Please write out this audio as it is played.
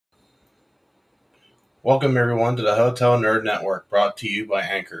Welcome, everyone, to the Hotel Nerd Network, brought to you by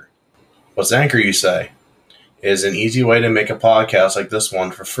Anchor. What's Anchor, you say? It is an easy way to make a podcast like this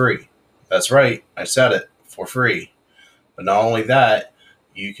one for free. That's right, I said it, for free. But not only that,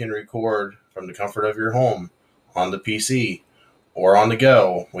 you can record from the comfort of your home, on the PC, or on the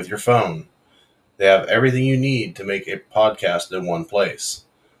go with your phone. They have everything you need to make a podcast in one place.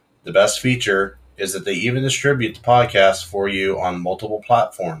 The best feature is that they even distribute the podcast for you on multiple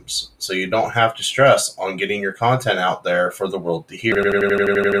platforms, so you don't have to stress on getting your content out there for the world to hear. If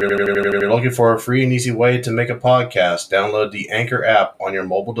you're looking for a free and easy way to make a podcast, download the Anchor app on your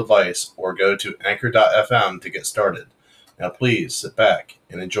mobile device or go to anchor.fm to get started. Now please sit back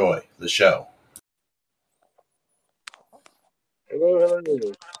and enjoy the show. Hello.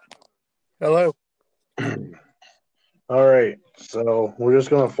 Hello. All right, so we're just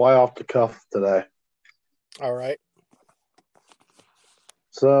going to fly off the cuff today. All right.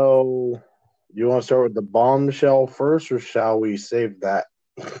 So, you want to start with the bombshell first, or shall we save that?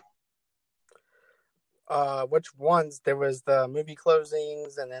 Which ones? There was the movie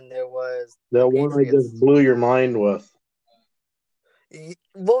closings, and then there was The one I just blew your mind with.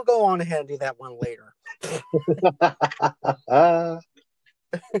 We'll go on ahead and do that one later.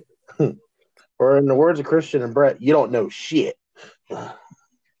 Or in the words of Christian and Brett, you don't know shit.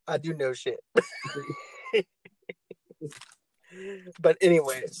 I do know shit. But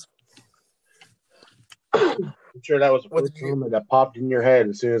anyways. I'm sure that was the first moment that popped in your head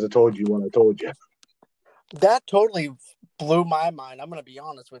as soon as I told you what I told you. That totally blew my mind. I'm going to be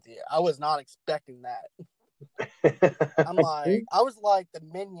honest with you. I was not expecting that. I was like the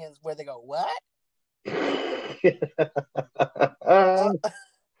Minions where they go, what?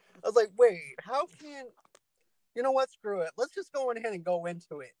 I was like, wait, how can... You know what? Screw it. Let's just go ahead and go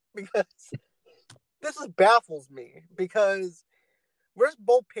into it. Because this baffles me. Because we're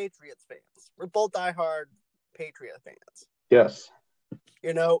both Patriots fans. We're both diehard Patriot fans. Yes.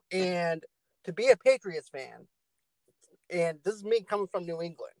 You know, and to be a Patriots fan, and this is me coming from New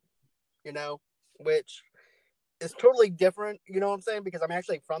England, you know, which is totally different, you know what I'm saying? Because I'm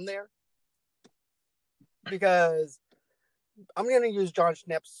actually from there. Because I'm going to use John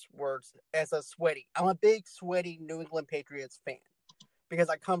Schnepp's words as a sweaty. I'm a big, sweaty New England Patriots fan because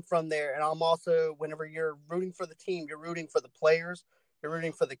I come from there. And I'm also, whenever you're rooting for the team, you're rooting for the players, you're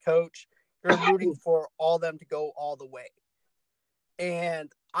rooting for the coach, you're rooting for all them to go all the way.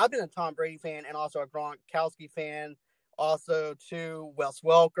 And I've been a Tom Brady fan and also a Gronkowski fan, also to Wes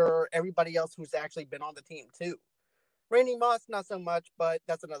Welker, everybody else who's actually been on the team too. Randy Moss, not so much, but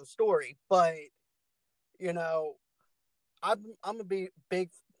that's another story. But, you know, I'm a big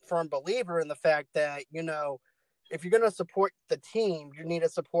firm believer in the fact that, you know, if you're going to support the team, you need to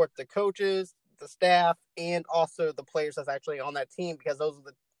support the coaches, the staff, and also the players that's actually on that team, because those are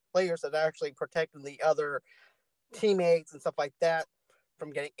the players that are actually protecting the other teammates and stuff like that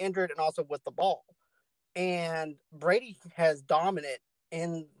from getting injured and also with the ball. And Brady has dominant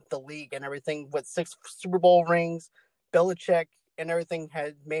in the league and everything with 6 Super Bowl rings. Belichick and everything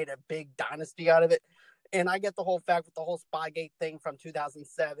has made a big dynasty out of it. And I get the whole fact with the whole Spygate thing from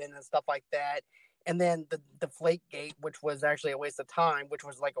 2007 and stuff like that. And then the Deflategate, which was actually a waste of time, which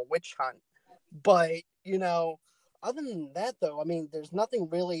was like a witch hunt. But, you know, other than that, though, I mean, there's nothing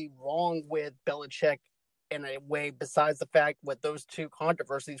really wrong with Belichick in a way besides the fact with those two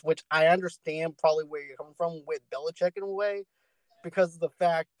controversies, which I understand probably where you're coming from with Belichick in a way, because of the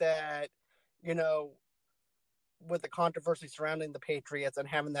fact that, you know, with the controversy surrounding the Patriots and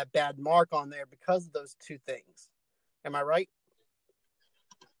having that bad mark on there because of those two things. Am I right?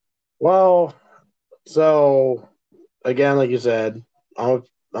 Well, so again, like you said, I'm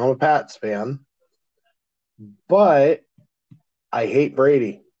a Pats fan, but I hate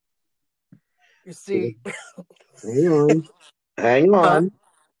Brady. You see, hang on.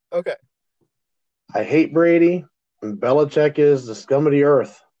 Okay. I hate Brady, and Belichick is the scum of the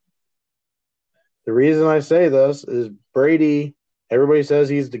earth. The reason I say this is Brady, everybody says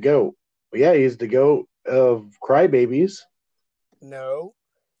he's the GOAT. Well, yeah, he's the GOAT of crybabies. No.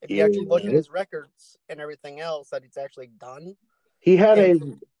 If you actually look at his records and everything else that he's actually done. He had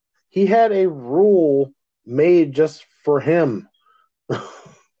a rule made just for him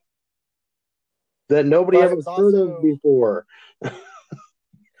that nobody ever heard of before.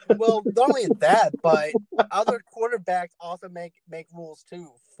 Well, not only that, but other quarterbacks also make rules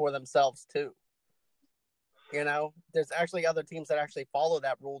too for themselves too. You know, there's actually other teams that actually follow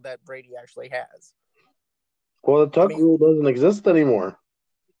that rule that Brady actually has. Well, the Tuck rule doesn't exist anymore.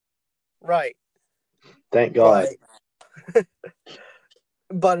 Right. Thank God.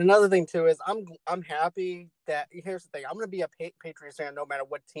 But another thing too is I'm happy that here's the thing. I'm going to be a Patriots fan no matter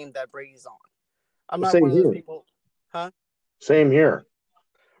what team that Brady's on. I'm not Same one of those here. people, huh? Same here.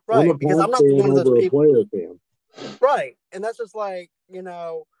 I'm Right, a because Pats I'm not fan one of those over a people. player fan. Right, and that's just like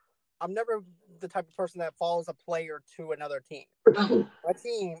I'm never the type of person that follows a player to another team. My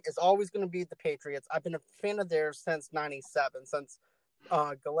team is always going to be the Patriots. I've been a fan of theirs since '97, since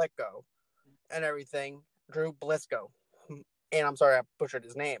Galecko and everything, Drew Blisco, and I'm sorry I butchered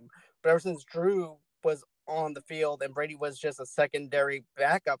his name, but ever since Drew was on the field and Brady was just a secondary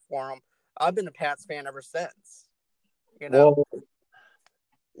backup for him, I've been a Pats fan ever since. Well,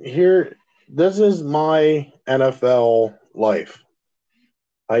 this is my NFL life.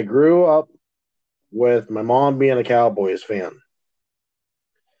 I grew up with my mom being a Cowboys fan.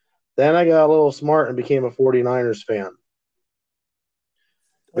 Then I got a little smart and became a 49ers fan.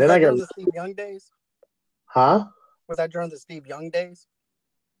 Was that during the Steve Young days? Huh? Was that during the Steve Young days?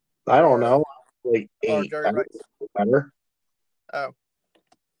 I don't know. Like 8. Jerry Rice. Better. Oh.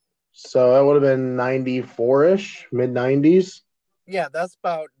 So that would have been 94-ish, mid-90s. Yeah, that's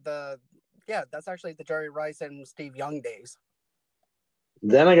that's actually the Jerry Rice and Steve Young days.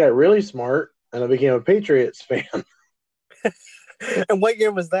 Then I got really smart and I became a Patriots fan. And what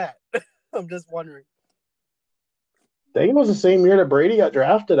year was that? I'm just wondering. I think it was the same year that Brady got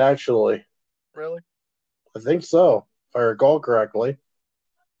drafted, actually. Really? I think so, if I recall correctly.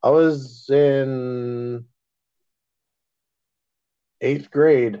 I was in 8th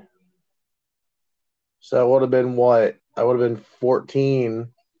grade. So it would have been what? I would have been 14.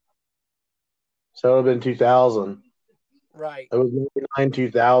 So it would have been 2000. Right. It was 99,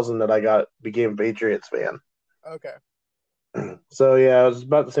 2000 that I became a Patriots fan. Okay. So yeah, it was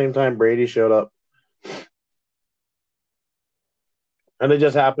about the same time Brady showed up. And it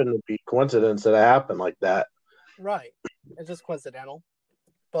just happened to be coincidence that it happened like that. Right. It's just coincidental.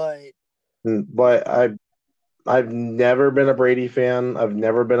 But I've never been a Brady fan. I've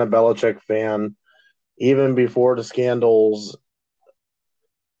never been a Belichick fan. Even before the scandals,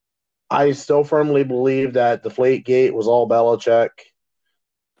 I still firmly believe that Deflategate was all Belichick.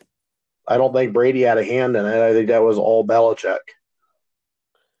 I don't think Brady had a hand in it. I think that was all Belichick.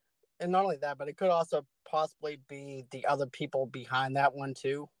 And not only that, but it could also possibly be the other people behind that one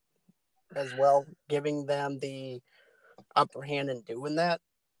too, as well, giving them the upper hand in doing that.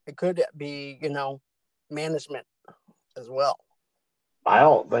 It could be, management as well. I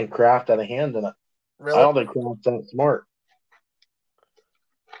don't think Kraft had a hand in it. Really? I don't think Kraft's that smart.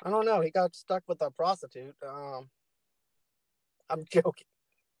 I don't know. He got stuck with a prostitute. I'm joking.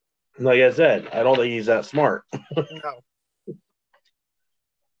 Like I said, I don't think he's that smart. No.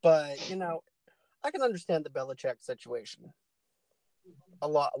 But, I can understand the Belichick situation. A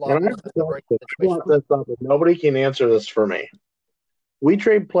lot more than the Brady situation. Nobody can answer this for me. We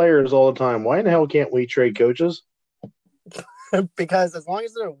trade players all the time. Why in the hell can't we trade coaches? Because as long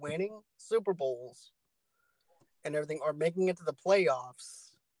as they're winning Super Bowls and everything, or making it to the playoffs,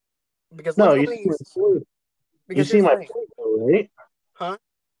 because no, you see my point, though, right? Huh?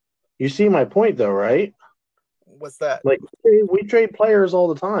 You see my point, though, right? What's that? Like we trade players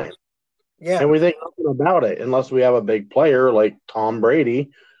all the time. Yeah, and we think nothing about it unless we have a big player like Tom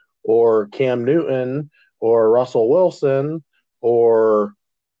Brady or Cam Newton or Russell Wilson or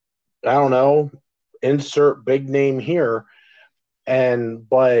I don't know, insert big name here.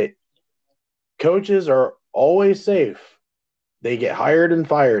 But coaches are always safe. They get hired and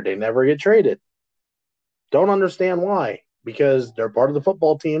fired. They never get traded. Don't understand why. Because they're part of the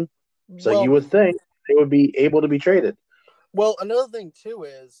football team. So you would think they would be able to be traded. Well, another thing too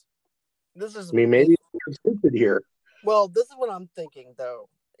is this is. I mean, maybe you're stupid here. Well, this is what I'm thinking though.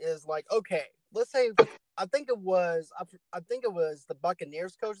 Is like, okay, let's say I think it was the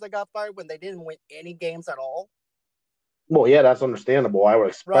Buccaneers coach that got fired when they didn't win any games at all. Well, yeah, that's understandable. I would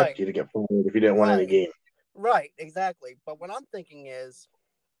expect you to get fired if you didn't win any game. Right, exactly. But what I'm thinking is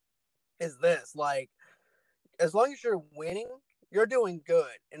this, like, as long as you're winning, you're doing good.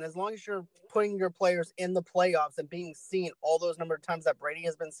 And as long as you're putting your players in the playoffs and being seen all those number of times that Brady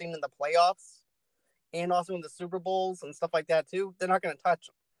has been seen in the playoffs and also in the Super Bowls and stuff like that too, they're not going to touch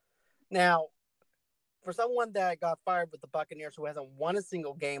them. Now, for someone that got fired with the Buccaneers who hasn't won a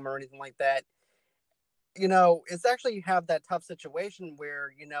single game or anything like that, it's actually you have that tough situation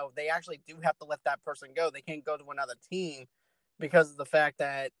where, they actually do have to let that person go. They can't go to another team because of the fact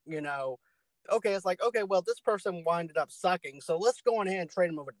that, okay, it's like, okay, well, this person winded up sucking, so let's go on ahead and trade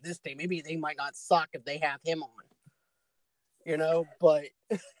him over to this team. Maybe they might not suck if they have him on, but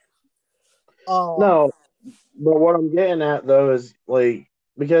no, but what I'm getting at though is like,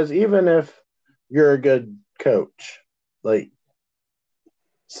 because even if you're a good coach, like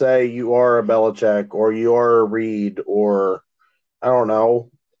say you are a Belichick or you are a Reed or I don't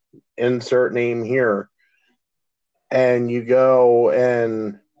know, insert name here, and you go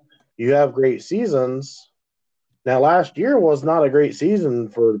and you have great seasons. Now, last year was not a great season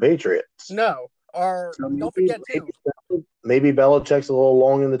for the Patriots. No. Or So don't forget too. Maybe Belichick's a little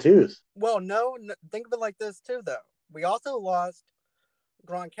long in the tooth. Well, no, think of it like this too, though. We also lost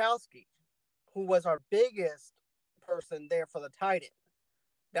Gronkowski, who was our biggest person there for the tight end.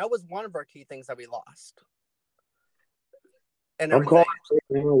 That was one of our key things that we lost. And I'm calling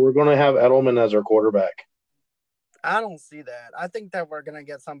we're going to have Edelman as our quarterback. I don't see that. I think that we're going to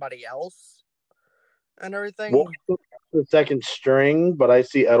get somebody else and everything. Well, the second string, but I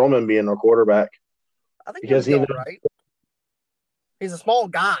see Edelman being our quarterback. I think he'll be all right. He's a small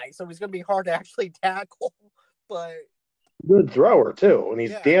guy, so he's going to be hard to actually tackle. But good thrower too, and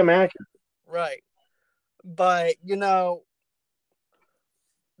he's damn accurate. Right, but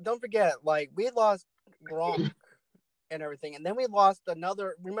don't forget, like we lost Gronk and everything, and then we lost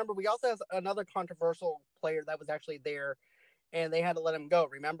another. Remember, we also have another controversial player that was actually there, and they had to let him go.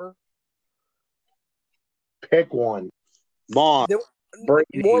 Remember? Pick one. Moss.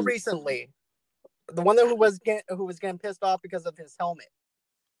 More recently. The one that who was getting pissed off because of his helmet.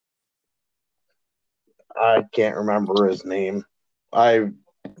 I can't remember his name. But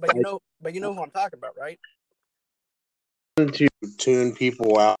you know who I'm talking about, right? To tune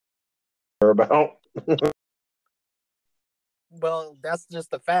people out about. Well, that's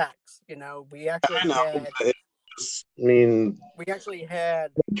just the facts. We actually had. We actually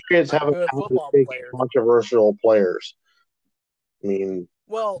had Patriots have good football players. Controversial players.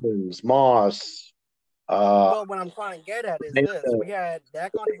 Moss. Well, what I'm trying to get at is this: we had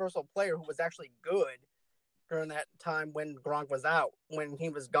that controversial player who was actually good during that time when Gronk was out. When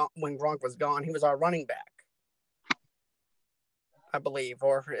Gronk was gone, he was our running back, I believe,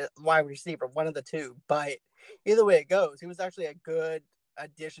 or wide receiver, one of the two. But either way it goes, he was actually a good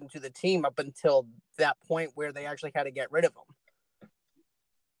addition to the team up until that point where they actually had to get rid of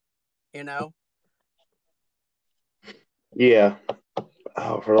him. Yeah.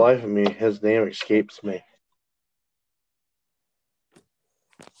 Oh, for the life of me, his name escapes me.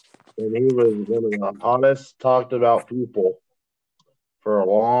 And he was one of the hottest talked about people for a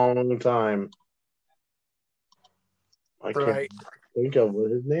long time. I can't think of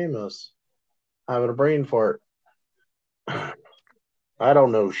what his name is. Having a brain fart. I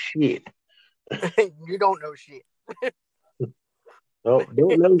don't know shit. You don't know shit. No,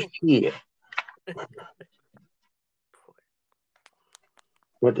 don't know shit.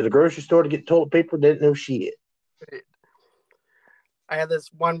 Went to the grocery store to get toilet paper, didn't know shit. I had this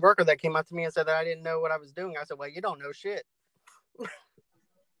one worker that came up to me and said that I didn't know what I was doing. I said, well, you don't know shit.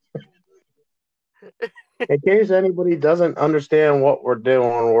 In case anybody doesn't understand what we're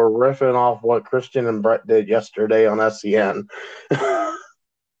doing, we're riffing off what Christian and Brett did yesterday on SCN,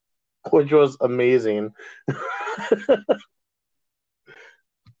 which was amazing.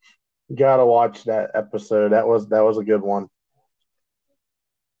 Gotta watch that episode. That was a good one.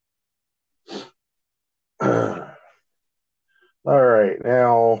 All right,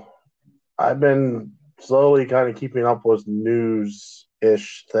 now I've been slowly kind of keeping up with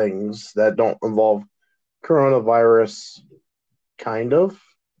news-ish things that don't involve coronavirus, kind of.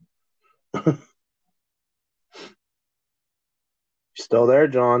 Still there,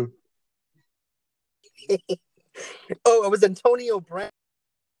 John? Oh, it was Antonio Brown.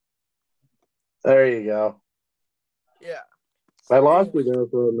 There you go. Yeah. I lost you there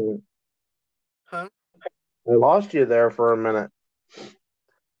for a minute. Huh? I lost you there for a minute.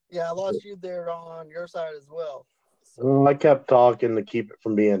 Yeah, I lost you there on your side as well. So. Well, I kept talking to keep it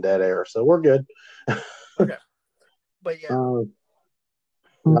from being dead air, so we're good. Okay. But yeah.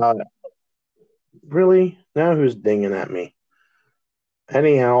 Really? Now who's dinging at me?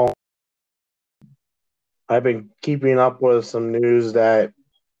 Anyhow, I've been keeping up with some news that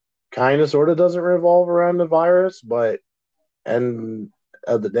kind of sort of doesn't revolve around the virus, but end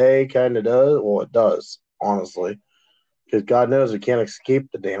of the day kind of does. Well, it does, honestly, because God knows we can't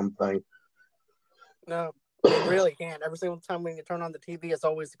escape the damn thing. No, it really can't. Every single time when you turn on the TV, it's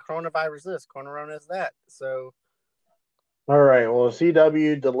always the coronavirus this, coronavirus that. So, all right. Well,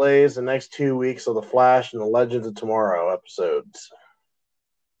 CW delays the next 2 weeks of the Flash and the Legends of Tomorrow episodes,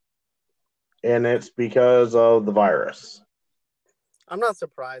 and it's because of the virus. I'm not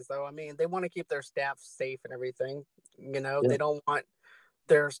surprised, though. I mean, they want to keep their staff safe and everything. They don't want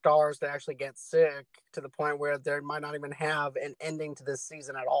their stars to actually get sick to the point where they might not even have an ending to this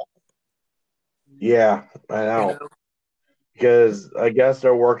season at all. Yeah, I know. Because I guess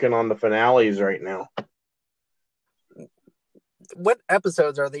they're working on the finales right now. What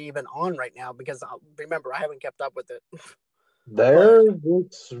episodes are they even on right now? Because remember, I haven't kept up with it. They're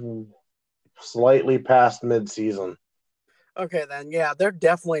just slightly past mid-season. Okay, then, yeah, they're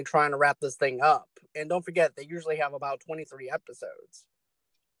definitely trying to wrap this thing up. And don't forget, they usually have about 23 episodes.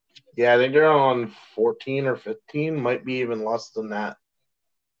 Yeah, I think they're on 14 or 15, might be even less than that.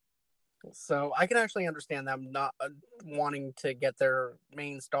 So I can actually understand them not wanting to get their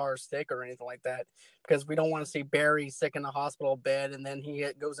main star sick or anything like that, because we don't want to see Barry sick in a hospital bed and then he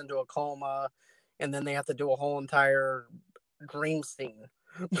goes into a coma and then they have to do a whole entire dream scene.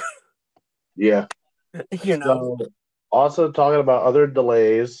 Yeah. You know? So, also talking about other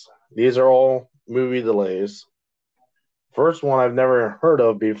delays, these are all movie delays. First one I've never heard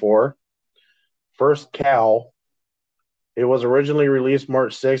of before. First Cow. It was originally released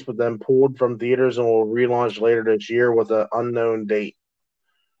March 6th, but then pulled from theaters and will relaunch later this year with an unknown date.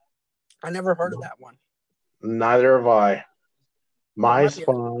 I never heard of that one. Neither have I. My might be-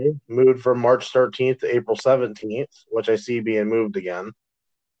 Spy moved from March 13th to April 17th, which I see being moved again.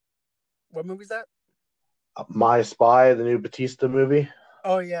 What movie's that? My Spy, the new Batista movie.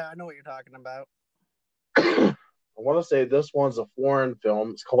 Oh, yeah, I know what you're talking about. I want to say this one's a foreign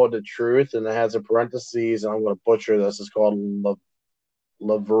film. It's called The Truth, and it has a parentheses, and I'm going to butcher this. It's called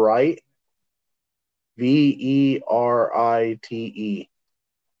Leverite. Verite.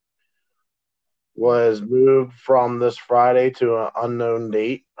 Was moved from this Friday to an unknown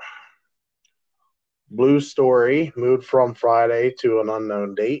date. Blue Story moved from Friday to an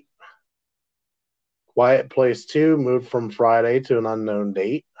unknown date. Quiet Place 2 moved from Friday to an unknown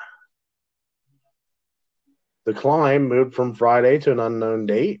date. The Climb moved from Friday to an unknown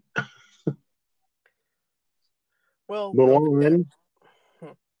date. Well, Mulan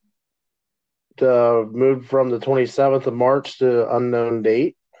moved from the 27th of March to unknown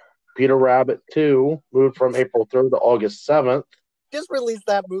date. Peter Rabbit 2 moved from April 3rd to August 7th. just release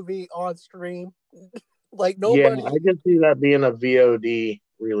that movie on stream. Like, Yeah, nobody. I can see that being a VOD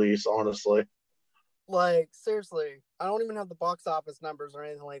release, honestly. Like, seriously, I don't even have the box office numbers or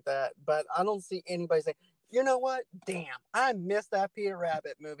anything like that, but I don't see anybody saying, you know what? Damn, I missed that Peter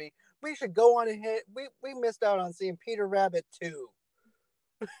Rabbit movie. We should go on ahead. We missed out on seeing Peter Rabbit 2.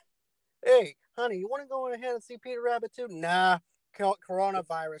 Hey, honey, you want to go on ahead and see Peter Rabbit 2? Nah,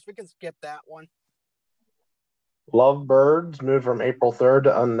 coronavirus. We can skip that one. Lovebirds moved from April 3rd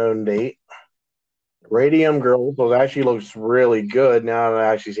to unknown date. Radium Girls, which actually looks really good now that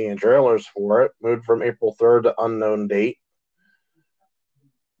I'm actually seeing trailers for it, moved from April 3rd to unknown date.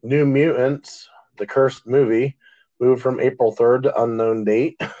 New Mutants, the cursed movie, moved from April 3rd to unknown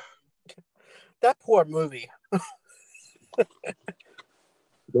date. That poor movie.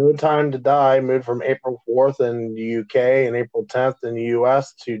 No Time to Die moved from April 4th in the UK and April 10th in the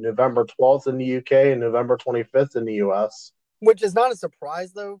US to November 12th in the UK and November 25th in the US. Which is not a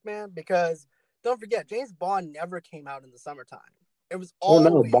surprise, though, man, because don't forget, James Bond never came out in the summertime. It was always...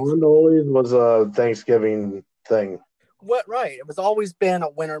 Oh, no, Bond always was a Thanksgiving thing. What, right. It was always been a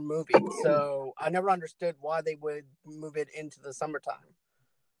winter movie, so I never understood why they would move it into the summertime.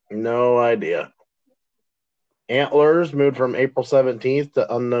 No idea. Antlers moved from April 17th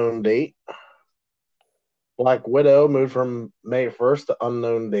to unknown date. Black Widow moved from May 1st to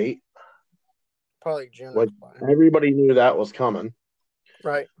unknown date. Probably June. Like, everybody knew that was coming.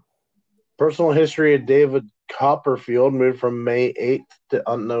 Right. Personal History of David Copperfield moved from May 8th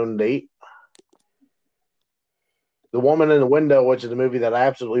to unknown date. The Woman in the Window, which is a movie that I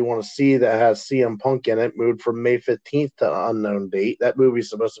absolutely want to see that has CM Punk in it, moved from May 15th to unknown date. That movie's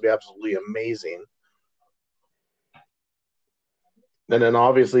supposed to be absolutely amazing. And then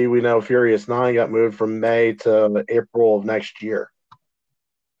obviously we know Furious 9 got moved from May to April of next year.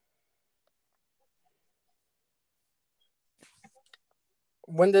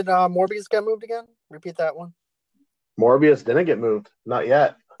 When did Morbius get moved again? Repeat that one. Morbius didn't get moved. Not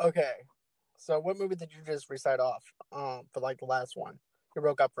yet. Okay. So what movie did you just recite off for like the last one? You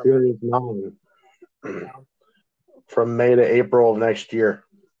broke up for Furious 9. From May to April of next year.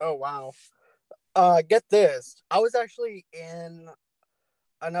 Oh, wow. Get this. I was actually in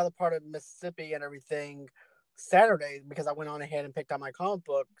another part of Mississippi and everything Saturday because I went on ahead and picked up my comic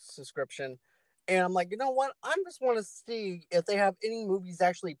book subscription. And I'm like, you know what? I just want to see if they have any movies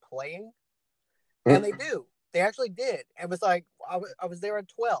actually playing. And they do. They actually did. It was like, I was there at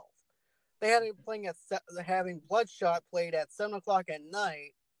 12. They had it playing at, having Bloodshot played at 7 o'clock at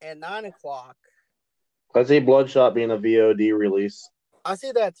night and 9 o'clock. I see Bloodshot being a VOD release. I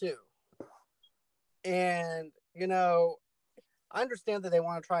see that too. And, you know, I understand that they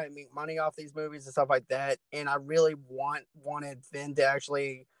want to try and make money off these movies and stuff like that. And I really wanted Vin to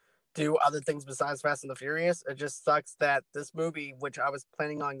actually do other things besides Fast and the Furious. It just sucks that this movie, which I was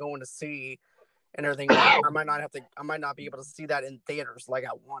planning on going to see, and everything. I might not be able to see that in theaters like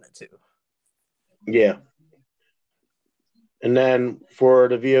I wanted to. Yeah. And then for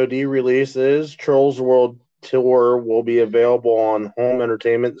the VOD releases, Trolls World Tour will be available on home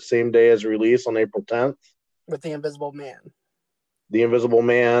entertainment the same day as release on April 10th. With The Invisible Man. The Invisible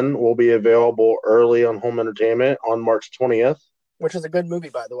Man will be available early on home entertainment on March 20th. Which is a good movie,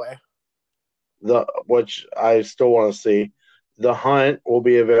 by the way. Which I still want to see. The Hunt will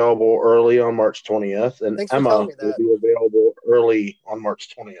be available early on March 20th, and Thanks for Emma telling me that. will be available early on March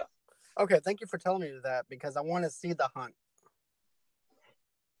 20th. Okay, thank you for telling me that, because I want to see The Hunt.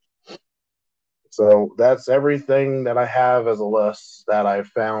 So that's everything that I have as a list that I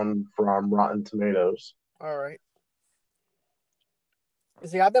found from Rotten Tomatoes. All right. You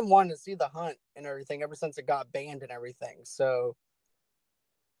see, I've been wanting to see The Hunt and everything ever since it got banned and everything. So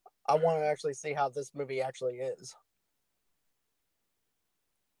I want to actually see how this movie actually is.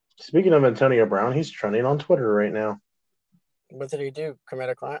 Speaking of Antonio Brown, he's trending on Twitter right now. What did he do? Commit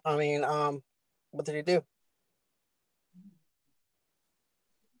a crime? I mean, what did he do?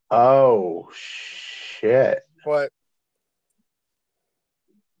 Oh, shit. What?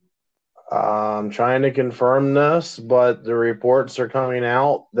 I'm trying to confirm this, but the reports are coming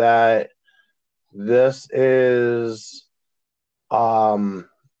out that this is who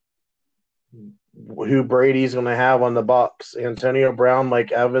Brady's going to have on the Bucks: Antonio Brown,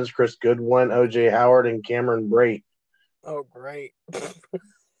 Mike Evans, Chris Goodwin, OJ Howard, and Cameron Brate. Oh, great.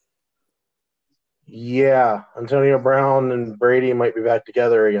 Yeah, Antonio Brown and Brady might be back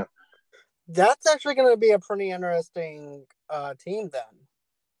together again. That's actually going to be a pretty interesting team then.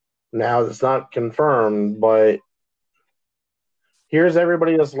 Now, it's not confirmed, but here's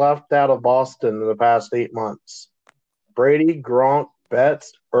everybody that's left out of Boston in the past 8 months: Brady, Gronk,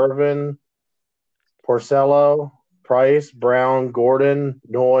 Betts, Irvin, Porcello, Price, Brown, Gordon,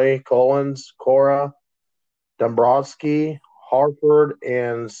 Noy, Collins, Cora, Dombrowski, Harford,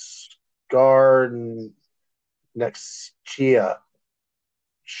 and Scarnecchia.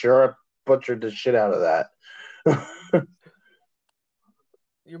 Sure, I butchered the shit out of that.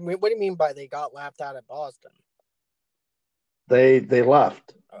 What do you mean by they got laughed out at Boston? They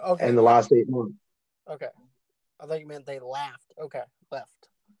left in the last 8 months. Okay. I thought you meant they laughed. Okay, left.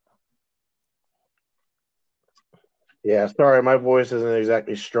 Yeah, sorry, my voice isn't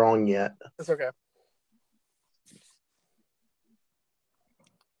exactly strong yet. It's okay.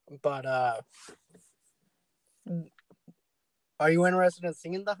 But are you interested in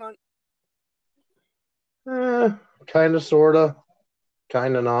seeing The Hunt? Kind of, sort of.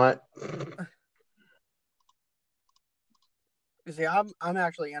 Kind of not. You see, I'm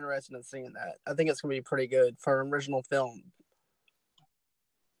actually interested in seeing that. I think it's going to be pretty good for an original film.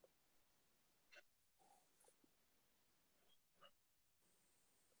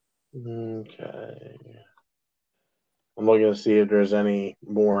 Okay. I'm looking to see if there's any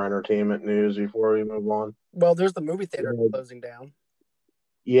more entertainment news before we move on. Well, there's the movie theater closing down.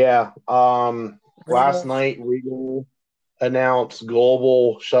 Yeah. Last night, Regal announced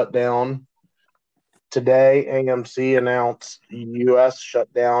global shutdown. Today, AMC announced U.S.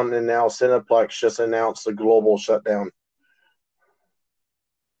 shutdown, and now Cineplex just announced the global shutdown.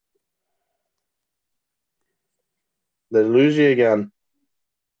 Did I lose you again?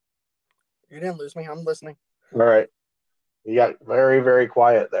 You didn't lose me. I'm listening. All right. You got very, very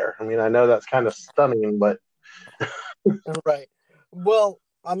quiet there. I mean, I know that's kind of stunning, but... Right. Well,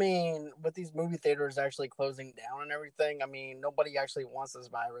 I mean, with these movie theaters actually closing down and everything, I mean, nobody actually wants this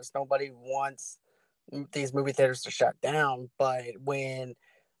virus. Nobody wants these movie theaters to shut down. But when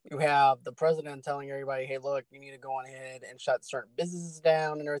you have the president telling everybody, hey, look, you need to go on ahead and shut certain businesses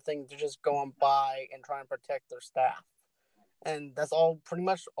down and everything, they're just going by and trying to protect their staff. And that's all, pretty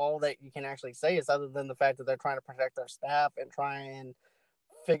much all that you can actually say, is other than the fact that they're trying to protect their staff and try and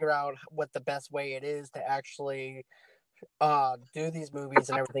figure out what the best way it is to actually do these movies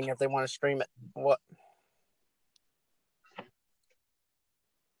and everything if they want to stream it. What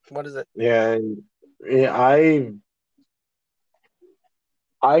is it? Yeah,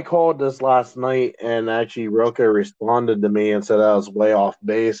 I called this last night, and actually Roka responded to me and said I was way off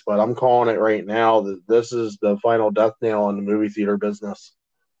base, but I'm calling it right now that this is the final death nail in the movie theater business.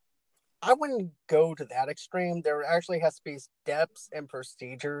 I wouldn't go to that extreme. There actually has to be steps and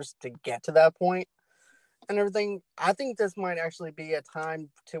procedures to get to that point and everything. I think this might actually be a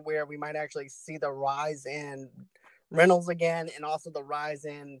time to where we might actually see the rise in rentals again, and also the rise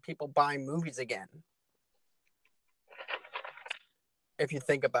in people buying movies again, if you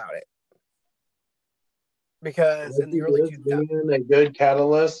think about it. Because in the early 2000s, a good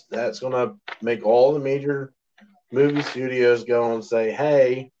catalyst that's going to make all the major movie studios go and say,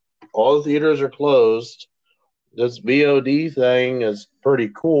 hey, all the theaters are closed. This VOD thing is pretty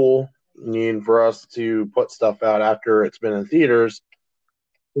cool. I mean, for us to put stuff out after it's been in theaters.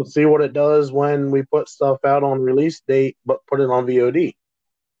 We'll see what it does when we put stuff out on release date, but put it on VOD.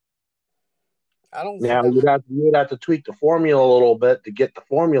 I don't see Now that. you'd have to tweak the formula a little bit to get the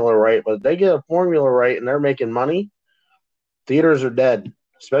formula right, but if they get a formula right and they're making money, theaters are dead,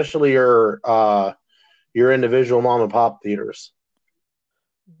 especially your individual mom and pop theaters.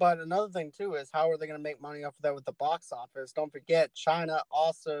 But another thing too is how are they going to make money off of that with the box office? Don't forget, China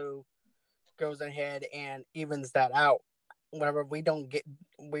also goes ahead and evens that out. Whatever we don't get,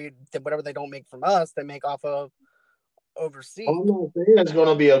 whatever they don't make from us, they make off of overseas. I'm not saying it's going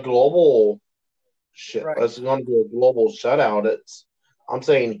to be a global shit. Right. It's going to be a global shutout. I'm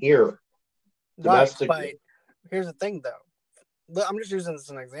saying here, domestic. Right, but here's the thing, though. I'm just using this as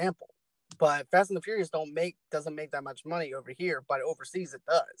an example. But Fast and the Furious doesn't make that much money over here, but overseas it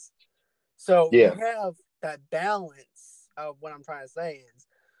does. So Yeah. you have that balance of what I'm trying to say is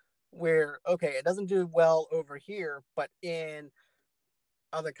where, okay, it doesn't do well over here, but in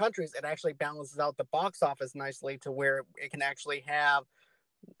other countries, it actually balances out the box office nicely to where it can actually have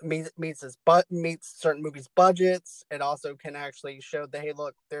meets certain movies' budgets. It also can actually show that, hey,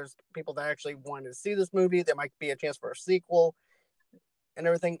 look, there's people that actually wanted to see this movie. There might be a chance for a sequel and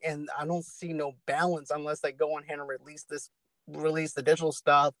everything. And I don't see no balance unless they go on hand and release the digital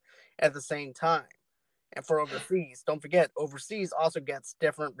stuff at the same time. And for overseas, don't forget, overseas also gets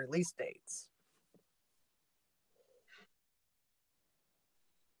different release dates.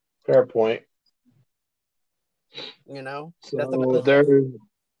 Fair point. You know, so there's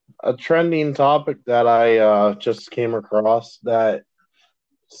a trending topic that I just came across that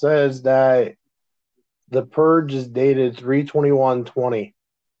says that The Purge is dated 3/21/20.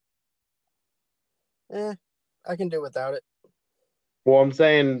 I can do without it. Well, I'm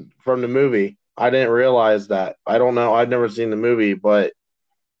saying from the movie. I didn't realize that. I don't know. I've never seen the movie, but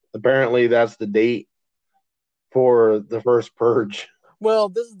apparently that's the date for the first Purge. Well,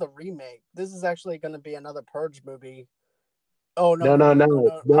 this is the remake. This is actually going to be another Purge movie. Oh no!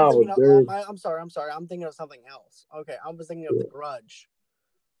 I'm sorry. I'm thinking of something else. Okay, I was thinking of The Grudge.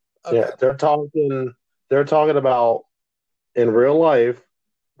 Okay. Yeah, they're talking about in real life.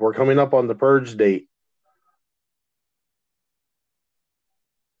 We're coming up on the Purge date.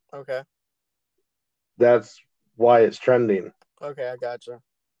 Okay. That's why it's trending. Okay, I gotcha.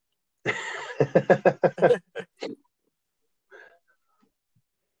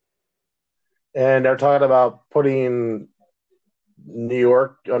 And they're talking about putting New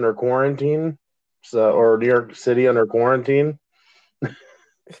York under quarantine, or New York City under quarantine.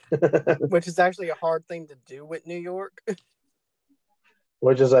 Which is actually a hard thing to do with New York.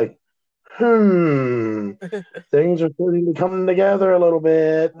 Which is like, things are starting to come together a little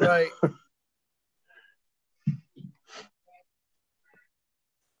bit. Right.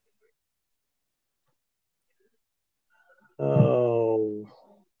 Oh,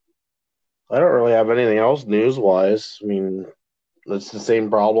 I don't really have anything else news-wise. I mean, it's the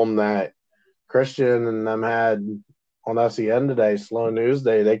same problem that Christian and them had on SEN today, Slow News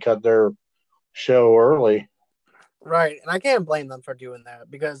Day. They cut their show early. Right, and I can't blame them for doing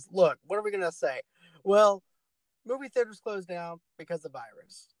that because, look, what are we going to say? Well, movie theaters closed down because of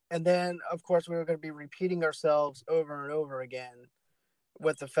virus. And then, of course, we were going to be repeating ourselves over and over again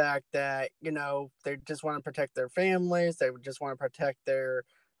with the fact that, they just want to protect their families. They just want to protect their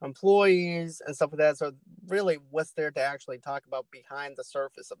employees and stuff like that. So really, what's there to actually talk about behind the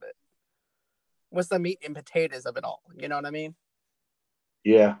surface of it? What's the meat and potatoes of it all? You know what I mean?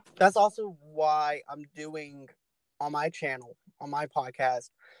 Yeah. That's also why I'm doing on my channel, on my podcast,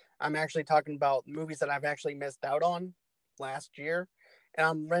 I'm actually talking about movies that I've actually missed out on last year. And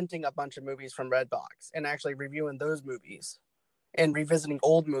I'm renting a bunch of movies from Redbox and actually reviewing those movies and revisiting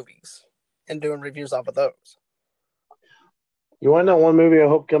old movies and doing reviews off of those. You want to know one movie I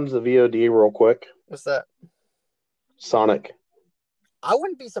hope comes to VOD real quick? What's that? Sonic. I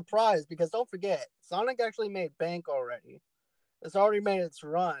wouldn't be surprised because don't forget, Sonic actually made bank already. It's already made its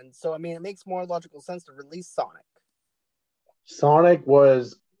run. So, I mean, it makes more logical sense to release Sonic. Sonic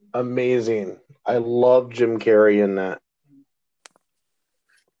was amazing. I love Jim Carrey in that.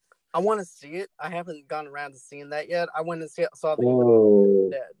 I want to see it. I haven't gone around to seeing that yet. I went and saw the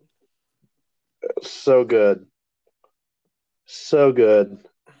Dead. So good. So good.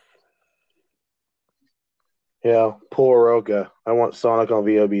 Yeah, poor Roca. I want Sonic on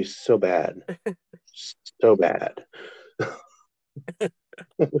VOD so bad. So bad.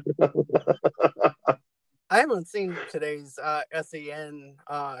 I haven't seen today's SEN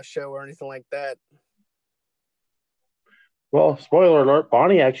show or anything like that. Well, spoiler alert,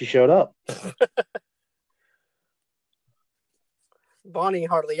 Bonnie actually showed up. Bonnie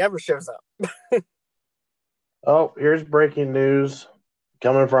hardly ever shows up. Oh, here's breaking news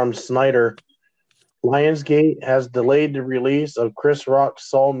coming from Snyder. Lionsgate has delayed the release of Chris Rock's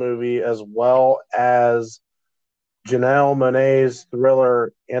Saw movie as well as Janelle Monáe's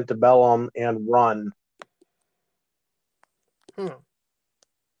thriller Antebellum and Run.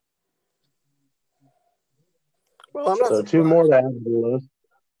 Well, I'm not So surprised. 2 more to add to the list.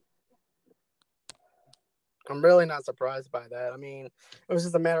 I'm really not surprised by that. I mean, it was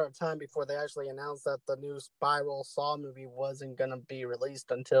just a matter of time before they actually announced that the new Spiral Saw movie wasn't going to be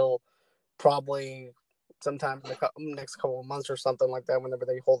released until probably sometime in the next couple of months or something like that, whenever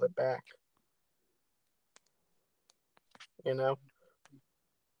they hold it back. You know?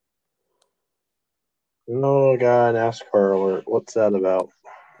 Oh, God, NASCAR alert. What's that about?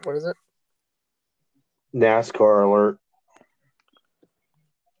 What is it? NASCAR alert.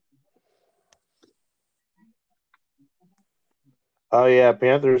 Oh, yeah,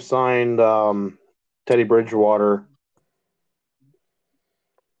 Panthers signed Teddy Bridgewater.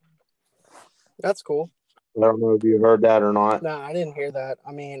 That's cool. I don't know if you heard that or not. No, I didn't hear that.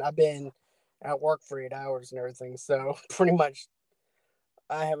 I mean, I've been at work for 8 hours and everything, so pretty much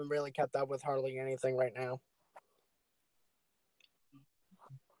I haven't really kept up with hardly anything right now.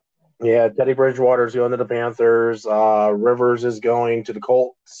 Yeah, Teddy Bridgewater's going to the Panthers. Rivers is going to the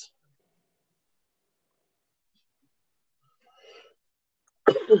Colts.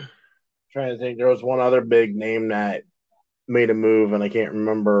 Trying to think, there was one other big name that made a move, and I can't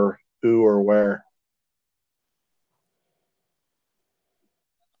remember who or where.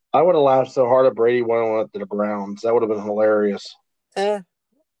 I would have laughed so hard if Brady went to the Browns. That would have been hilarious.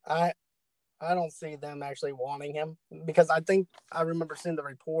 I don't see them actually wanting him, because I think I remember seeing the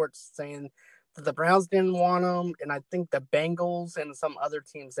reports saying that the Browns didn't want him, and I think the Bengals and some other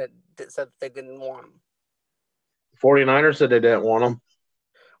teams that said that they didn't want him. 49ers said they didn't want him.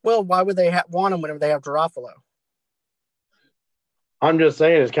 Well, why would they want him whenever they have Garofalo? I'm just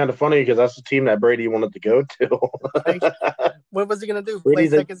saying, it's kind of funny because that's the team that Brady wanted to go to. Like, what was he going to do? Brady's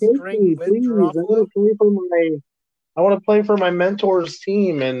Play like, second string with Garofalo? I want to play for my mentor's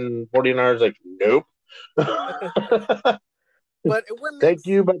team, and 49ers like, nope. But it wouldn't thank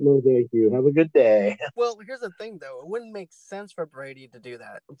you, but no thank you. Have a good day. Well, here's the thing, though. It wouldn't make sense for Brady to do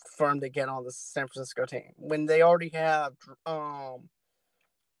that, for him to get on the San Francisco team, when they already have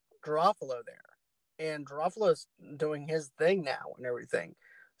Garofalo there. And Garofalo's doing his thing now and everything.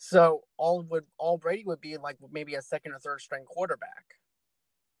 So all Brady would be like maybe a second or third string quarterback.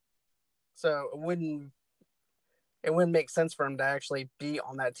 So it wouldn't make sense for him to actually be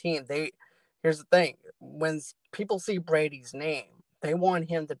on that team. Here's the thing. When people see Brady's name, they want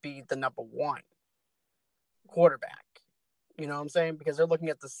him to be the number one quarterback. You know what I'm saying? Because they're looking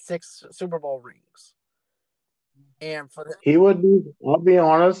at the 6 Super Bowl rings. And he would be, I'll be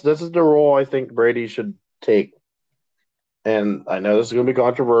honest, this is the role I think Brady should take. And I know this is going to be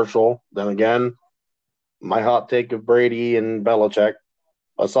controversial. Then again, my hot take of Brady and Belichick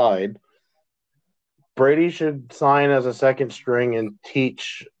aside, Brady should sign as a second string and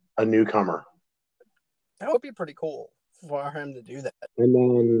teach a newcomer. That would be pretty cool for him to do that. And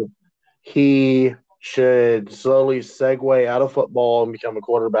then he should slowly segue out of football and become a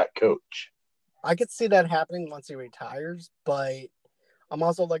quarterback coach. I could see that happening once he retires, but I'm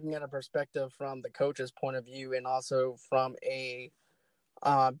also looking at a perspective from the coach's point of view, and also from a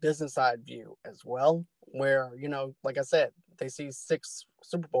business side view as well, where, like I said, they see 6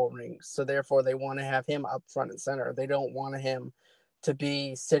 Super Bowl rings, so therefore they want to have him up front and center. They don't want him to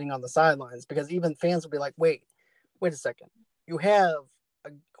be sitting on the sidelines, because even fans will be like, wait a second. You have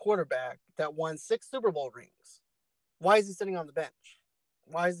a quarterback that won 6 Super Bowl rings. Why is he sitting on the bench?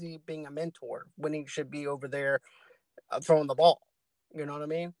 Why is he being a mentor when he should be over there throwing the ball? You know what I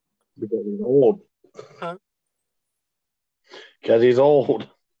mean? Because he's old. Huh? Because he's old.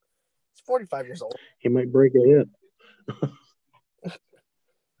 He's 45 years old. He might break a hip.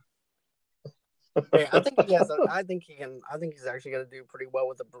 Hey, I think he has. I think he's actually going to do pretty well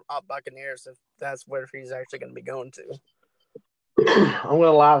with the Buccaneers, if that's where he's actually going to be going to. I'm going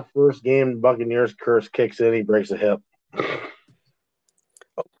to laugh. First game, Buccaneers curse kicks in, he breaks a hip.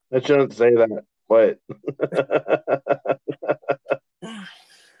 I shouldn't say that, but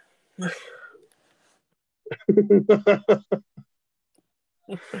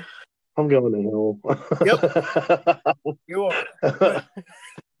I'm going to hell. Yep, you are.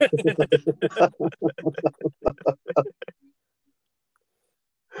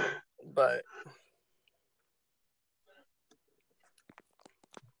 But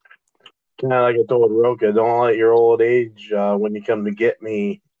Kind of like I told Roka, don't let your old age, when you come to get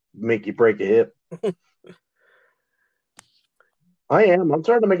me, make you break a hip. I am. I'm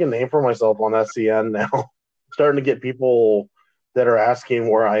starting to make a name for myself on SCN now. Starting to get people that are asking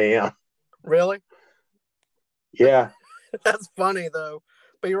where I am. Really? Yeah. That's funny though.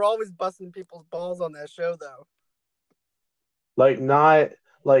 But you're always busting people's balls on that show though. Not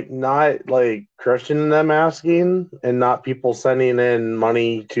Christian and them asking, and not people sending in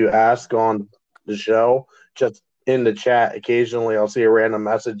money to ask on the show. Just in the chat, occasionally I'll see a random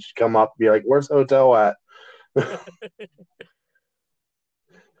message come up, be like, "Where's Hotel at?"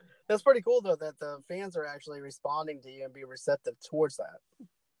 That's pretty cool though that the fans are actually responding to you and be receptive towards that.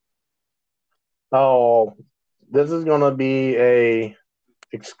 Oh, this is going to be a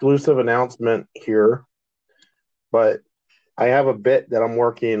exclusive announcement here, but I have a bit that I'm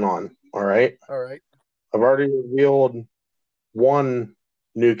working on. All right. I've already revealed one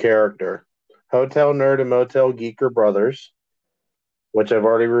new character. Hotel Nerd and Motel Geek are brothers, which I've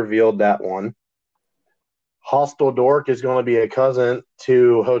already revealed that one. Hostile Dork is going to be a cousin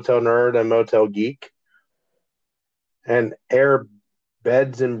to Hotel Nerd and Motel Geek. And Air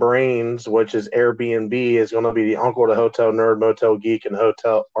Beds and Brains, which is Airbnb, is going to be the uncle to Hotel Nerd, Motel Geek, and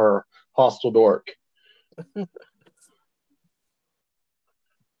Hostile Dork.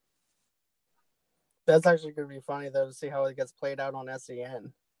 That's actually going to be funny though to see how it gets played out on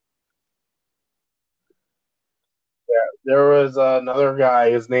SEN. There was another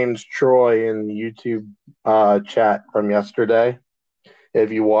guy, his name's Troy, in the YouTube chat from yesterday.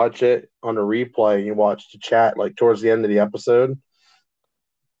 If you watch it on a replay, you watch the chat like towards the end of the episode,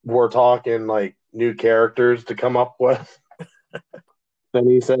 we're talking like new characters to come up with. Then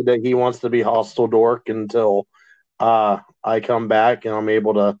he said that he wants to be Hostile Dork until I come back and I'm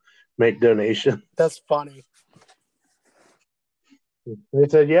able to make donations. That's funny. They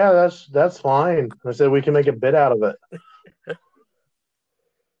said, yeah, that's fine. I said, we can make a bit out of it.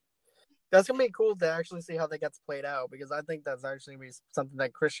 That's going to be cool to actually see how that gets played out, because I think that's actually be something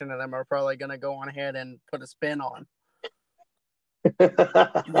that Christian and them are probably going to go on ahead and put a spin on.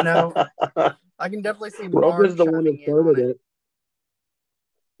 You know, I can definitely see Roka's the one that started it.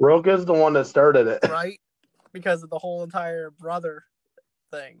 Roka's the one that started it. Right? Because of the whole entire brother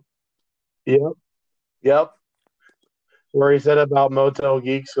thing. Yep. Where he said about Motel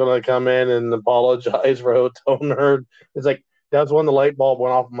Geek's going to come in and apologize for Hotel Nerd. It's like, that's when the light bulb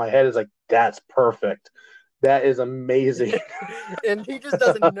went off in my head. It's like, that's perfect. That is amazing. And he just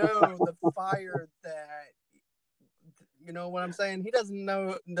doesn't know the fire that, you know what I'm saying? He doesn't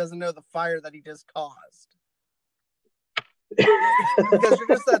know the fire that he just caused. Because you're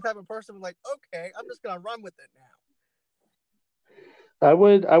just that type of person like, okay, I'm just going to run with it now.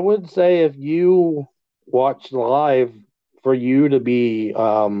 I would say if you watched live, for you to be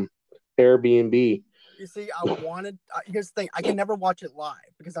Airbnb. You see, here's the thing, I can never watch it live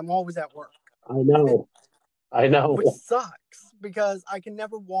because I'm always at work. I know. Which sucks because I can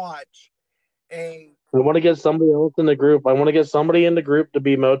never watch I want to get somebody else in the group. I want to get somebody in the group to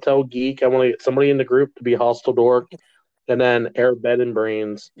be Motel Geek. I want to get somebody in the group to be Hostile Dork, and then Air Bed and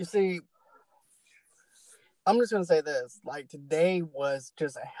Brains. You see, I'm just going to say this. Like, today was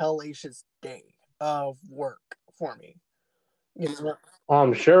just a hellacious day of work for me. You know?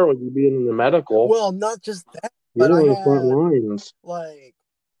 I'm sure with you being in the medical. Well, not just that, but I have front lines. Like,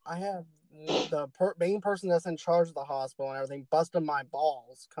 I have the main person that's in charge of the hospital and everything busting my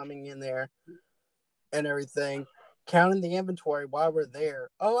balls coming in there and everything, counting the inventory while we're there.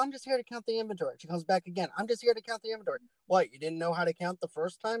 Oh, I'm just here to count the inventory. She comes back again. I'm just here to count the inventory. What, you didn't know how to count the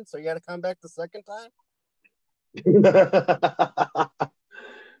first time, so you got to come back the second time? You know?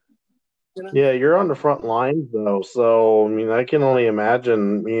 Yeah, you're on the front lines though, so I mean, I can only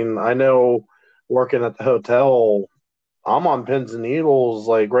imagine. I mean, I know working at the hotel, I'm on pins and needles.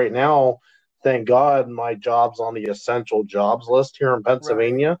 Like right now, thank God, my job's on the essential jobs list here in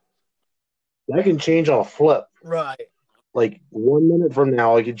Pennsylvania. Right. That can change on a flip. Right. Like 1 minute from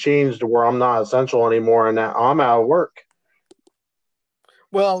now, it could change to where I'm not essential anymore, and now I'm out of work.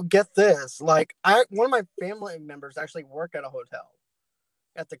 Well, get this. Like, one of my family members actually work at a hotel,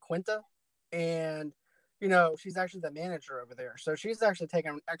 at the Quinta. And, you know, she's actually the manager over there. So she's actually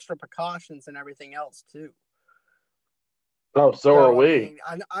taking extra precautions and everything else, too. Oh, so are we.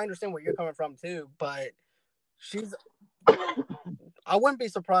 I mean, I understand where you're coming from, too. But I wouldn't be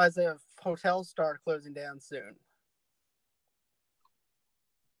surprised if hotels start closing down soon.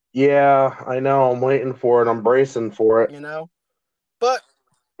 Yeah, I know. I'm waiting for it. I'm bracing for it. You know? But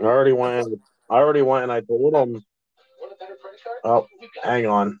I already went and I told them. Oh, hang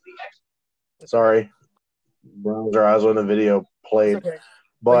on. Sorry. Browser eyes when the video played. Okay.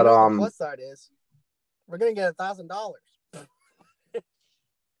 But you But know what the plus side is? We're gonna get $1,000.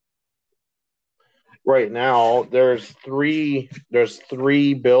 right now there's three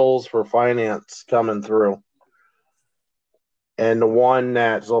bills for finance coming through. And the one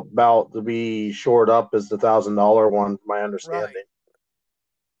that's about to be shored up is the $1,000 one, from my understanding. Right.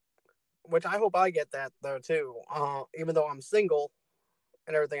 Which I hope I get that though too. Even though I'm single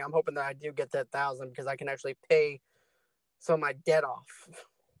and everything, I'm hoping that I do get that 1,000 because I can actually pay some of my debt off.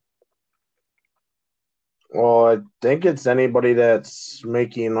 Well, I think it's anybody that's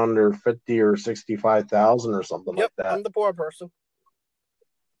making under 50 or 65,000 or something like that. I'm the poor person.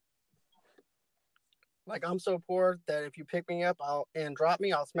 Like, I'm so poor that if you pick me up and drop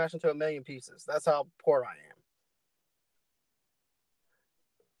me, I'll smash into a million pieces. That's how poor I am.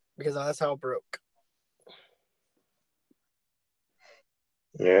 Because that's how broke.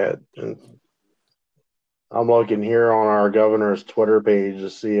 Yeah. I'm looking here on our governor's Twitter page to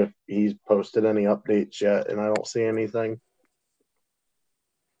see if he's posted any updates yet, and I don't see anything.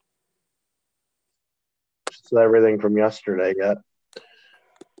 Just everything from yesterday yet.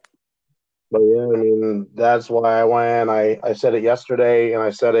 But yeah, I mean, that's why I went. I said it yesterday, and I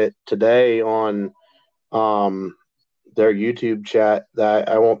said it today on their YouTube chat that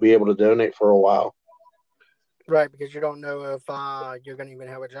I won't be able to donate for a while. Right, because you don't know if you're going to even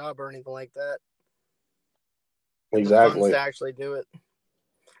have a job or anything like that. Exactly. The funds to actually do it.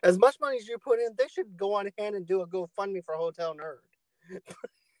 As much money as you put in, they should go on ahead and do a GoFundMe for Hotel Nerd.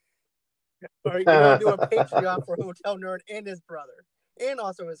 Or do a Patreon for Hotel Nerd and his brother, and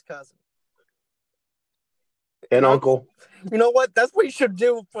also his cousin. And uncle. You know what? That's what you should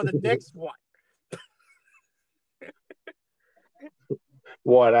do for the next one.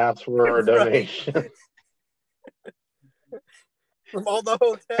 What? Ask for a donation. Right. From all the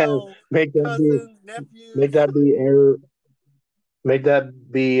hotel cousins, nephews. Make that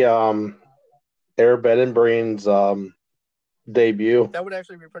be Air Bed and Brains debut. That would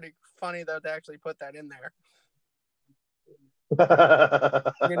actually be pretty funny though to actually put that in there.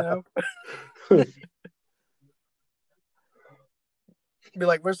 You know? Be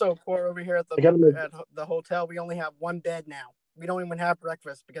like, we're so poor over here at the hotel. We only have one bed now. We don't even have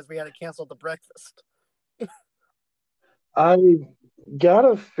breakfast because we had to cancel the breakfast. I got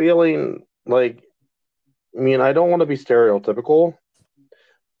a feeling like, I mean, I don't want to be stereotypical,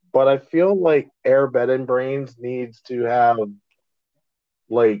 but I feel like Air Bed and Brains needs to have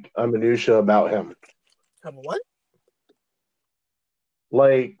like a minutia about him. Have what?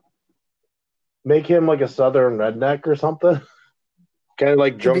 Like, make him like a southern redneck or something. Kind of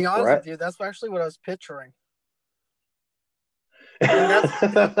like Drunk To be honest Brett. with you, that's actually what I was picturing.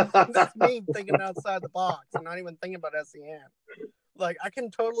 That's me thinking outside the box. I'm not even thinking about SEN. Like, I can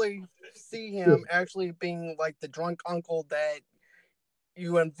totally see him actually being like the drunk uncle that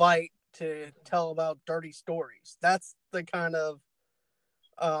you invite to tell about dirty stories. That's the kind of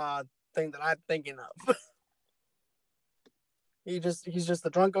thing that I'm thinking of. He's just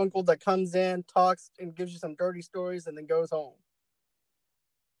the drunk uncle that comes in, talks, and gives you some dirty stories, and then goes home.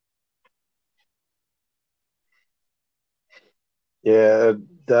 Yeah,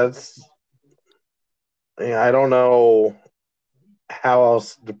 I don't know how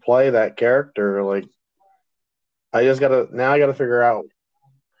else to play that character. Like, I gotta figure out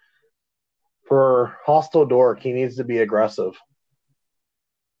for Hostile Dork, he needs to be aggressive.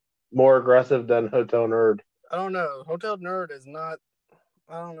 More aggressive than Hotel Nerd. I don't know. Hotel Nerd is not,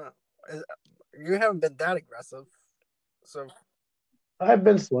 I don't know. You haven't been that aggressive. So I've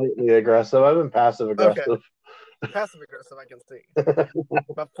been slightly aggressive. I've been passive aggressive. Okay. Passive aggressive, I can see.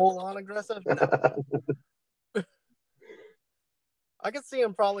 But full on aggressive, no. I can see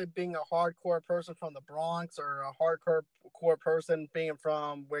him probably being a hardcore person from the Bronx or a hardcore person being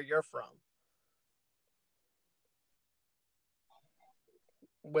from where you're from.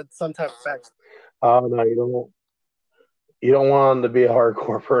 With some type of sex. Oh no, you don't. You don't want him to be a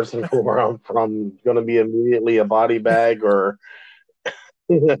hardcore person from where I'm from. Going to be immediately a body bag or.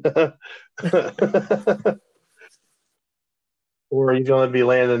 Or he's going to be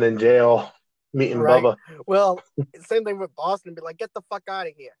landing in jail, meeting Bubba. Well, same thing with Boston. Be like, get the fuck out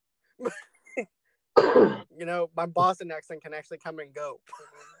of here. You know, my Boston accent can actually come and go.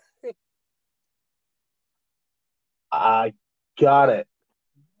 I got it.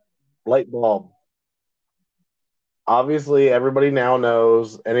 Light bulb. Obviously, everybody now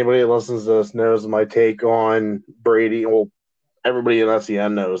knows, anybody that listens to this knows my take on Brady. Well, everybody in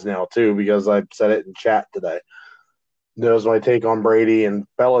SEN knows now, too, because I said it in chat today. Knows my take on Brady and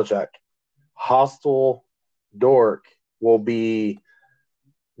Belichick. Hostile Dork will be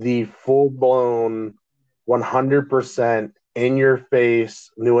the full-blown 100% in your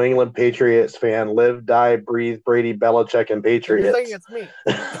face New England Patriots fan, live, die, breathe, Brady, Belichick, and So you're Patriots. saying it's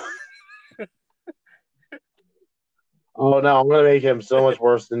me? Oh no, I'm gonna make him so much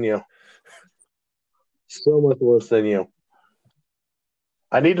worse than you. So much worse than you.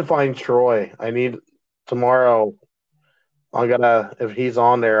 I need to find Troy. I need tomorrow. If he's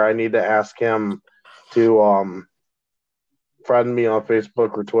on there, I need to ask him to friend me on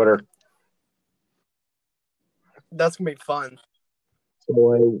Facebook or Twitter. That's gonna be fun.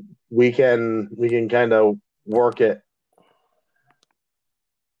 So we can kind of work it.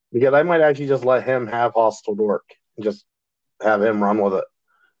 Because I might actually just let him have hostile dork and just have him run with it.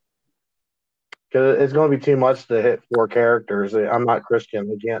 Because it's going to be too much to hit 4 characters. I'm not Christian.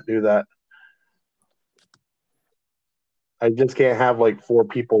 I can't do that. I just can't have like 4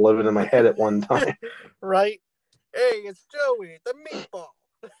 people living in my head at one time. Right? Hey, it's Joey, the meatball.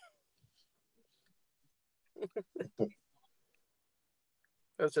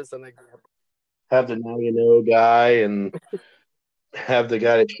 That's just an example. Have the now you know guy and have the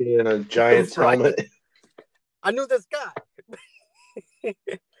guy that shit in a Giants Right. helmet. I knew this guy.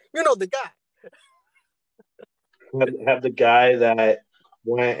 You know the guy. Have the guy that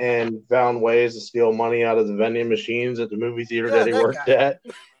went and found ways to steal money out of the vending machines at the movie theater Yeah, that he that worked guy. at,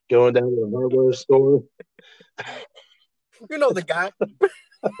 going down to the hardware store. You know the guy.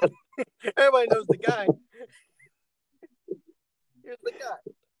 Everybody knows the guy. Here's the guy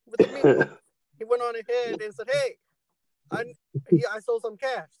with the meatball. He went on ahead and said, "Hey, I sold some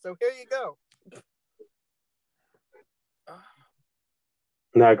cash, so here you go."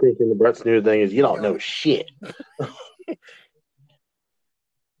 Now, Christian, the Brett's new thing is you don't know shit.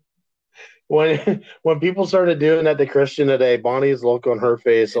 When people started doing that to Christian today, Bonnie's look on her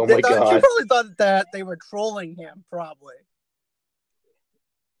face, oh my She God. probably thought that they were trolling him, probably.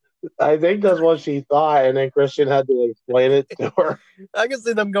 I think that's what she thought, and then Christian had to explain it to her. I can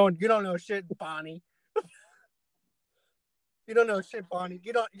see them going, "You don't know shit, Bonnie. You don't know shit, Bonnie.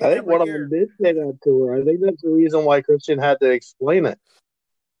 You I think one of them did say that to her. I think that's the reason why Christian had to explain it.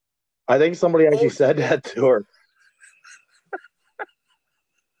 I think somebody actually said that to her.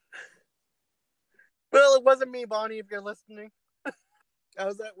 Well, it wasn't me, Bonnie, if you're listening. I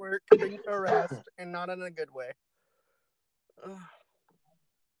was at work being harassed and not in a good way.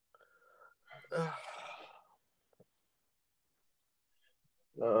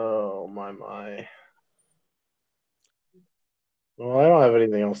 Oh, my. Well, I don't have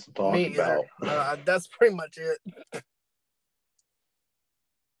anything else to talk about. That's pretty much it.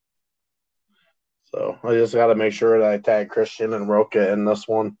 So I just got to make sure that I tag Christian and Roca in this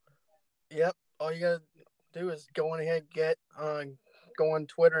one. Yep. All you got to do is go on ahead, go on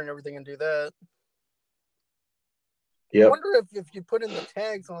Twitter and everything and do that. Yep. I wonder if you put in the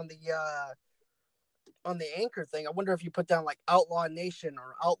tags on the Anchor thing, I wonder if you put down like Outlaw Nation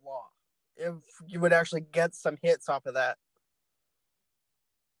or Outlaw, if you would actually get some hits off of that.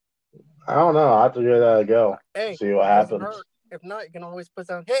 I don't know. I'll have to give that a go. Hey, see what happens. If not, you can always put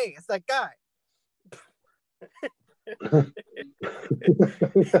down, "Hey, it's that guy."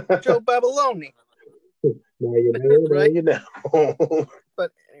 Joe Babyloni. Now you know, right? You know.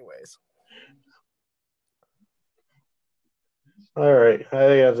 But anyways. All right. I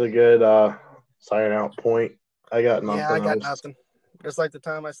think that's a good sign out point. I got nothing. Yeah, I got nothing. Just like the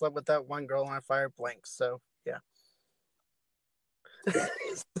time I slept with that one girl and I fired blanks. So yeah.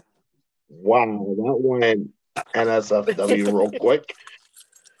 Wow, that went NSFW real quick.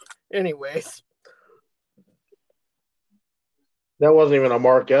 Anyways. That wasn't even a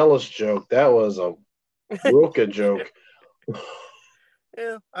Mark Ellis joke. That was a Roca joke.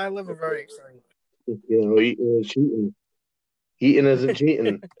 Yeah, I live a very exciting. You know, eating is cheating. Eating isn't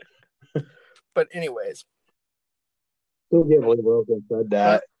cheating. But anyways. Still can't believe Roca said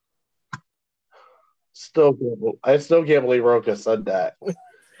that. I still can't believe Roca said that.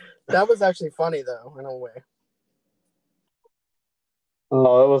 That was actually funny, though, in a way.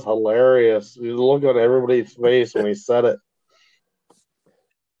 Oh, it was hilarious. You look on everybody's face when he said it.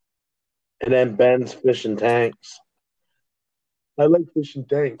 And then Ben's fishing tanks. I like fishing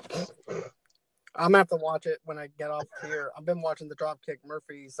tanks. I'm going to have to watch it when I get off here. I've been watching the Dropkick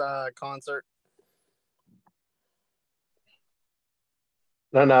Murphys concert.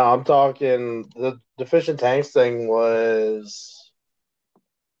 No, I'm talking the fishing tanks thing was.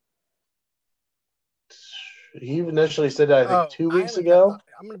 He initially said that, I think, 2 weeks ago.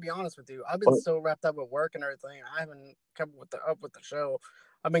 I'm going to be honest with you. I've been so wrapped up with work and everything. I haven't kept up with the show.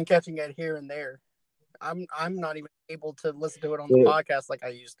 I've been catching it here and there. I'm not even able to listen to it on the podcast like I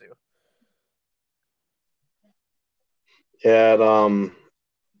used to. Yeah.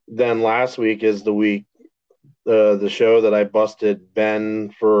 Then last week is the week the show that I busted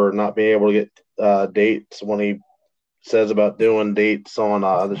Ben for not being able to get dates when he says about doing dates on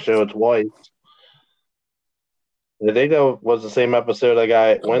the show twice. I think that was the same episode I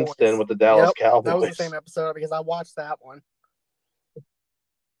got Winston with the Dallas Cowboys. That was the same episode because I watched that one.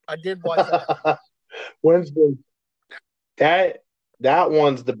 I did watch that. Winston, that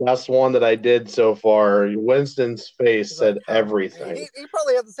one's the best one that I did so far. Winston's face said everything. He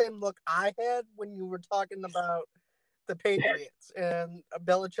probably had the same look I had when you were talking about the Patriots and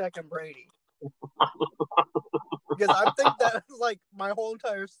Belichick and Brady. Because I think that was like my whole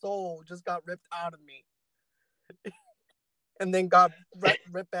entire soul just got ripped out of me. And then got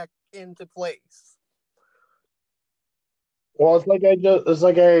ripped back into place. Well, it's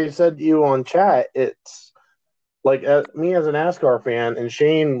like I said to you on chat. It's like me as a NASCAR fan, and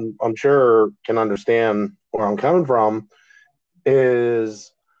Shane, I'm sure, can understand where I'm coming from.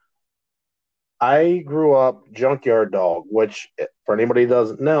 Is I grew up junkyard dog, which, for anybody who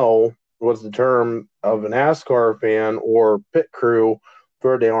doesn't know, was the term of a NASCAR fan or pit crew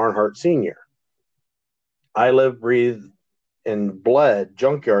for Dale Earnhardt Sr. I lived, breathed, and bled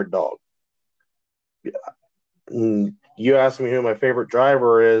junkyard dog. You ask me who my favorite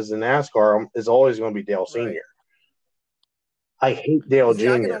driver is in NASCAR, is always going to be Dale Sr. Right. I hate Dale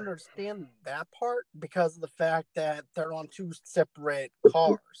Jr. I can understand that part because of the fact that they're on two separate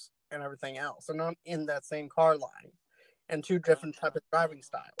cars and everything else. They're not in that same car line and two different type of driving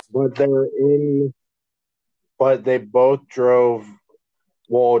styles. But they both drove.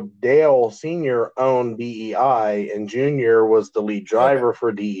 Well, Dale Sr. owned DEI, and Jr. was the lead driver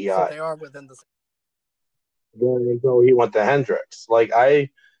for DEI. So they are within the same. Until he went to Hendricks. Like, I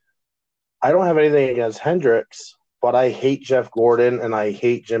don't have anything against Hendricks, but I hate Jeff Gordon and I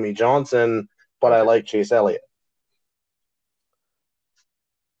hate Jimmy Johnson, but I like Chase Elliott.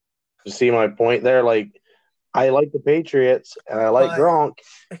 You see my point there? Like, I like the Patriots, and I like Gronk,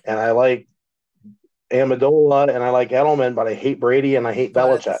 and I like Amendola, and I like Edelman, but I hate Brady and I hate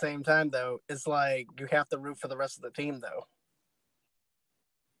Belichick. At the same time, though, it's like you have to root for the rest of the team, though.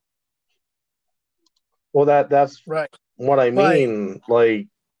 Well, that's right. What I mean. Like,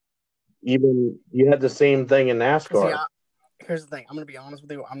 even you had the same thing in NASCAR. See, here's the thing. I'm going to be honest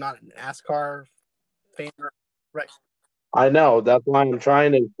with you. I'm not a NASCAR fan. Right. I know. That's why I'm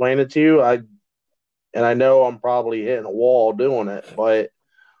trying to explain it to you. I know I'm probably hitting a wall doing it, but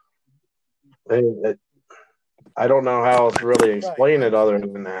I don't know how else to really explain it other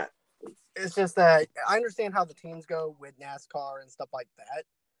than that. It's just that I understand how the teams go with NASCAR and stuff like that.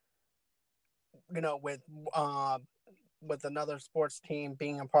 You know, with another sports team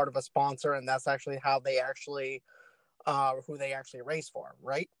being a part of a sponsor, and that's actually how they actually who they actually race for,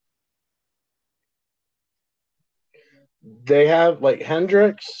 right? They have, like,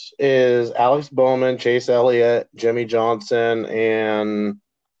 Hendricks is Alex Bowman, Chase Elliott, Jimmy Johnson, and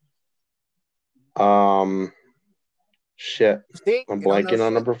I'm blanking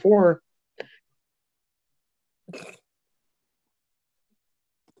on number 4.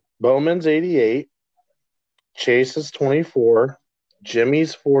 Bowman's 88, Chase is 24,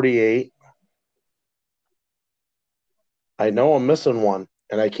 Jimmy's 48. I know I'm missing one,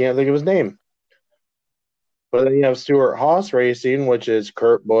 and I can't think of his name. But then you have Stewart Haas Racing, which is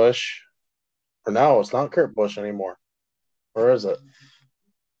Kurt Busch. Or no, it's not Kurt Busch anymore. Where is it?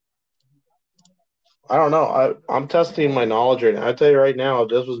 I don't know. I'm testing my knowledge right now. I tell you right now, if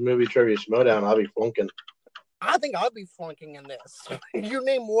this was Movie Trivia Schmodown, I'd be flunking. I think I'd be flunking in this. You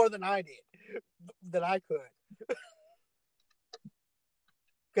name more than I did, that I could.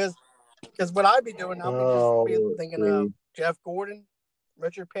 Because what I'd be doing, I'd be just thinking of Jeff Gordon,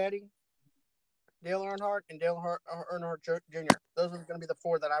 Richard Petty, Dale Earnhardt, and Dale Earnhardt Jr. Those are going to be the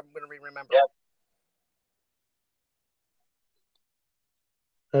 4 that I'm going to remember. Yep.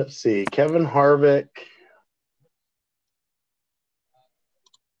 Let's see. Kevin Harvick.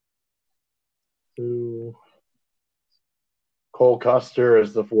 Cole Custer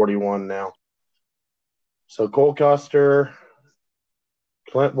is the 41 now. So Cole Custer,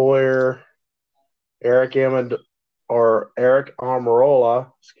 Clint Boyer, Eric Almirola,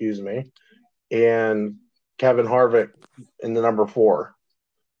 and Kevin Harvick in the number 4.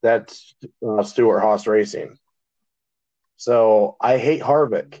 That's Stewart Haas Racing. So I hate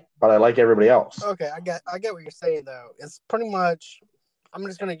Harvick, but I like everybody else. Okay, I get what you're saying, though. It's pretty much, I'm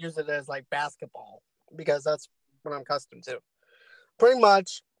just going to use it as like basketball because that's what I'm accustomed to. Pretty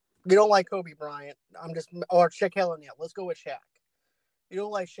much, you don't like Kobe Bryant. Or Shaquille O'Neal. Let's go with Shaq. You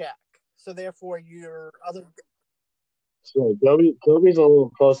don't like Shaq, so therefore your other. So Kobe's a little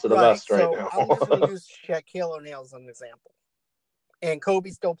close to the vest right now. I'm just going to use Shaquille O'Neal as an example, and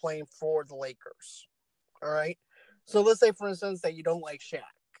Kobe's still playing for the Lakers. All right. So let's say, for instance, that you don't like Shaq,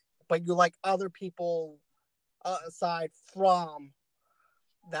 but you like other people aside from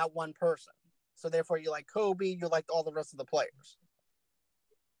that one person. So therefore, you like Kobe, you like all the rest of the players,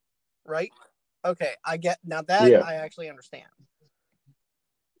 right? Okay, I get now that Yeah. I actually understand.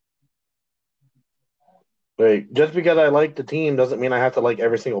 Like, just because I like the team doesn't mean I have to like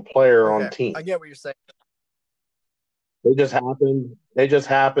every single player on the team. I get what you're saying. It just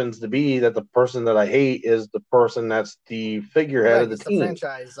happens to be that the person that I hate is the person that's the figurehead Right, of the he's team. the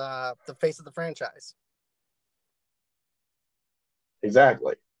franchise, the face of the franchise.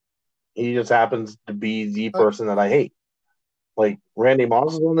 Exactly. He just happens to be the person that I hate. Like Randy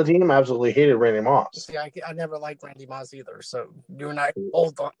Moss is on the team. I absolutely hated Randy Moss. See, I never liked Randy Moss either. So you and I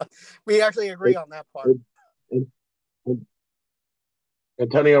hold on. We actually agree on that part.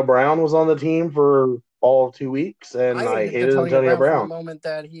 Antonio Brown was on the team for all of 2 weeks, and I hated Antonio Brown from the moment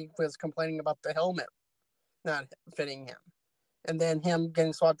that he was complaining about the helmet not fitting him, and then him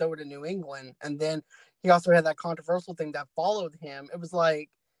getting swapped over to New England, and then he also had that controversial thing that followed him. It was like,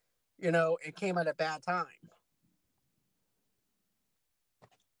 it came at a bad time.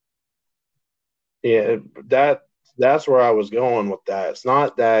 Yeah, that's where I was going with that. It's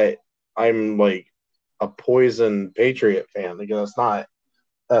not that I'm like a poison Patriot fan, because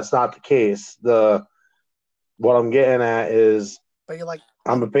that's not the case. What I'm getting at is, but you like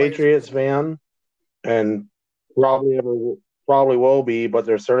I'm a Patriots fan, and probably will be, but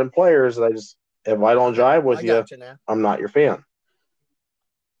there's certain players that if I don't jive with you, I'm not your fan.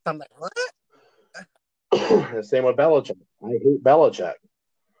 I'm like, what? The same with Belichick. I hate Belichick.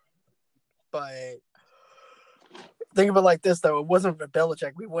 But think of it like this, though. It wasn't for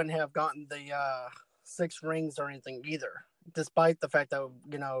Belichick, we wouldn't have gotten the 6 rings or anything either, despite the fact that,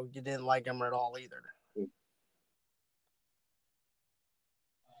 you didn't like him at all either.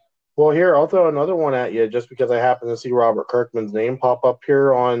 Well, here, I'll throw another one at you just because I happen to see Robert Kirkman's name pop up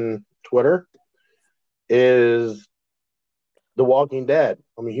here on Twitter. Is The Walking Dead.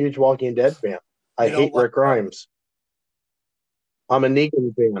 I'm a huge Walking Dead fan. I hate Rick Grimes. I'm a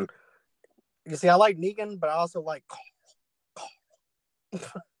Negan fan. You see, I like Negan, but I also like Carl.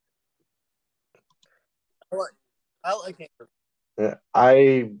 I like him.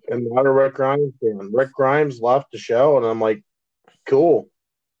 I am not a Rick Grimes fan. Rick Grimes left the show, and I'm like, cool.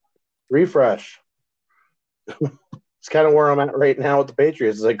 Refresh. It's kind of where I'm at right now with the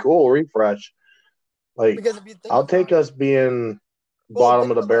Patriots. It's like, cool, refresh. Like, I'll take us being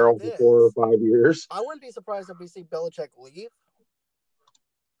bottom of the barrel for 4 or 5 years. I wouldn't be surprised if we see Belichick leave.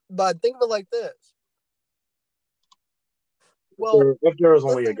 But think of it like this. Well, if there was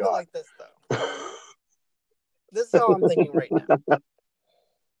only a God. Like this, though. This is how I'm thinking right now.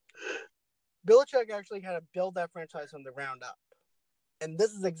 Belichick actually had to build that franchise from the ground up. And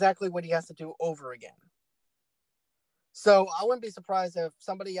this is exactly what he has to do over again. So I wouldn't be surprised if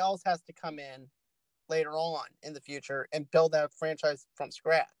somebody else has to come in later on in the future and build that franchise from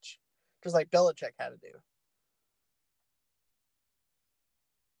scratch, just like Belichick had to do.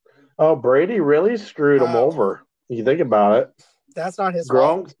 Oh, Brady really screwed him over. You think about it. That's not his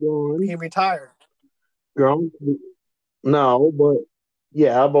fault. Gone. He retired. Gronk, no, but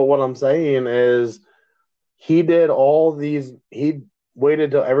yeah, but what I'm saying is he did all these. He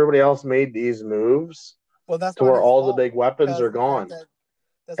waited till everybody else made these moves. Well, that's to where all the big weapons are gone.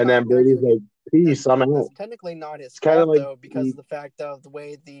 And then Brady's like, peace, I'm out. That's technically not his fault, like, though, because of the fact of the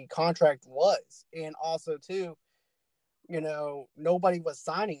way the contract was. And also, too, nobody was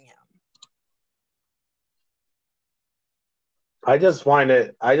signing him. I just find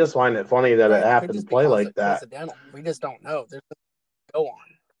it funny that it happened to play like that. Coincidental. We just don't know. There's go on.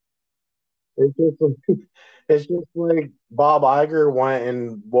 It's just like Bob Iger went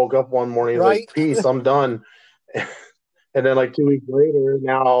and woke up one morning, he's like, peace, I'm done. And then like 2 weeks later,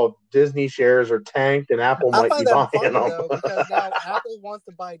 now Disney shares are tanked and Apple might be buying them. Though, because now Apple wants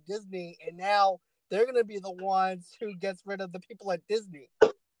to buy Disney, and now they're going to be the ones who gets rid of the people at Disney.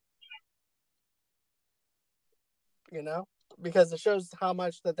 Because it shows how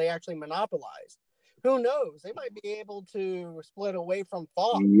much that they actually monopolize. Who knows? They might be able to split away from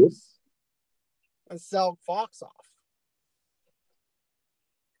Fox and sell Fox off.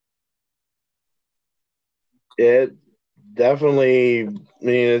 It definitely,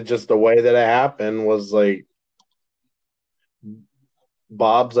 it's just the way that it happened was like,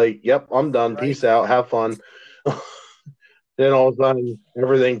 Bob's like, yep, I'm done. Peace out. Have fun. Then all of a sudden,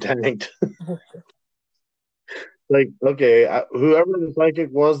 everything tanked. Like, okay, whoever the psychic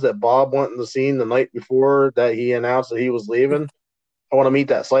was that Bob went in the scene the night before that he announced that he was leaving, I want to meet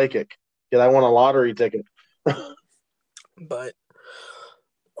that psychic. I want a lottery ticket. But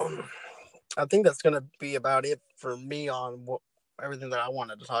I think that's going to be about it for me on everything that I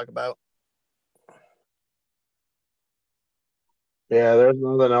wanted to talk about. Yeah, there's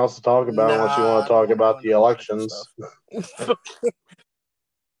nothing else to talk about unless you want to talk about the elections.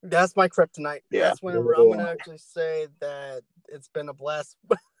 That's my kryptonite. Yeah. That's whenever I'm going to actually say that it's been a blast.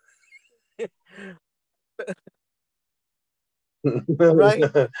 Right?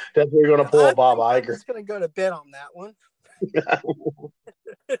 That's where you're going to pull a Bob Iger. I'm just going to go to bed on that one.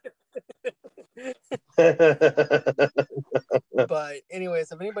 But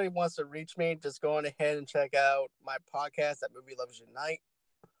anyways, if anybody wants to reach me, just go on ahead and check out my podcast at Movie Lovers Unite.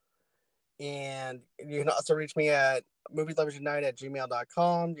 And you can also reach me at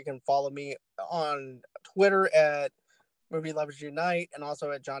movieloversunite@gmail.com. You can follow me on Twitter at Movie Lovers Unite and also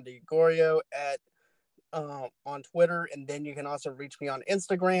at John DeGorio on Twitter. And then you can also reach me on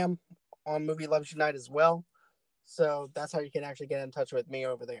Instagram on Movie Lovers Unite as well. So that's how you can actually get in touch with me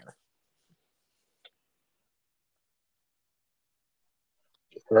over there.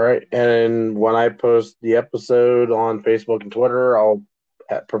 All right. And when I post the episode on Facebook and Twitter, I'll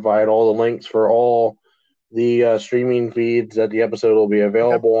provide all the links for all the streaming feeds that the episode will be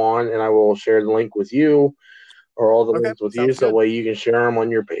available on, and I will share the link with you or all the links with you so that way you can share them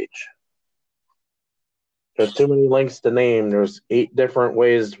on your page. There's too many links to name. There's 8 different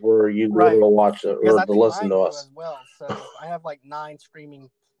ways where you'd be able to watch it or to listen to us. As well. So I have like 9 streaming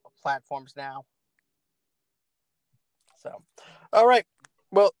platforms now. So, all right.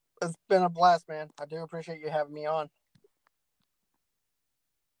 Well, it's been a blast, man. I do appreciate you having me on.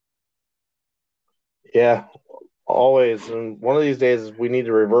 Yeah, always. And one of these days, we need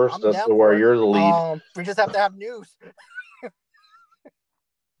to reverse this to where you're the lead. We just have to have news.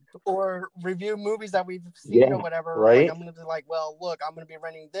 Or review movies that we've seen or whatever. Right? Like, I'm going to be like, well, look, I'm going to be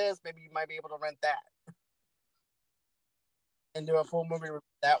renting this. Maybe you might be able to rent that. And do a full movie review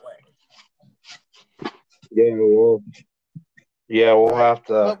that way. Yeah, we'll have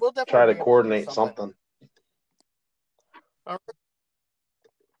to try to coordinate something. All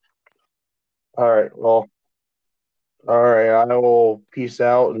right. Well, all right. I will peace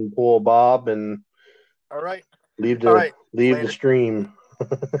out and pull a Bob and all right. leave the stream.